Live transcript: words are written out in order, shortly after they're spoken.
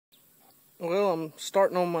Well, I'm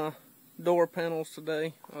starting on my door panels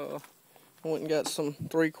today. I went and got some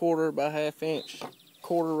 3/4 by 1/2 inch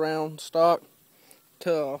quarter round stock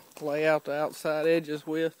to lay out the outside edges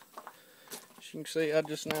with. As you can see, I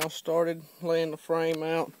just now started laying the frame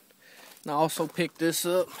out. And I also picked this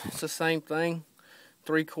up. It's the same thing,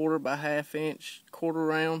 3/4 by 1/2 inch quarter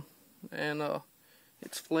round, and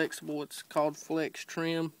it's flexible. It's called Flex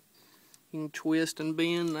Trim. You can twist and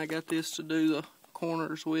bend. I got this to do the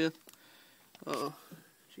corners with. As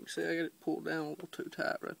you can see, I got it pulled down a little too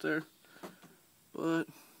tight right there, but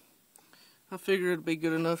I figured it'd be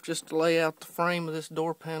good enough just to lay out the frame of this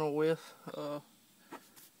door panel with.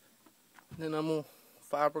 Then I'm gonna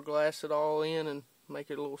fiberglass it all in and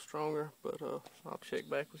make it a little stronger, but I'll check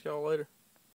back with y'all later.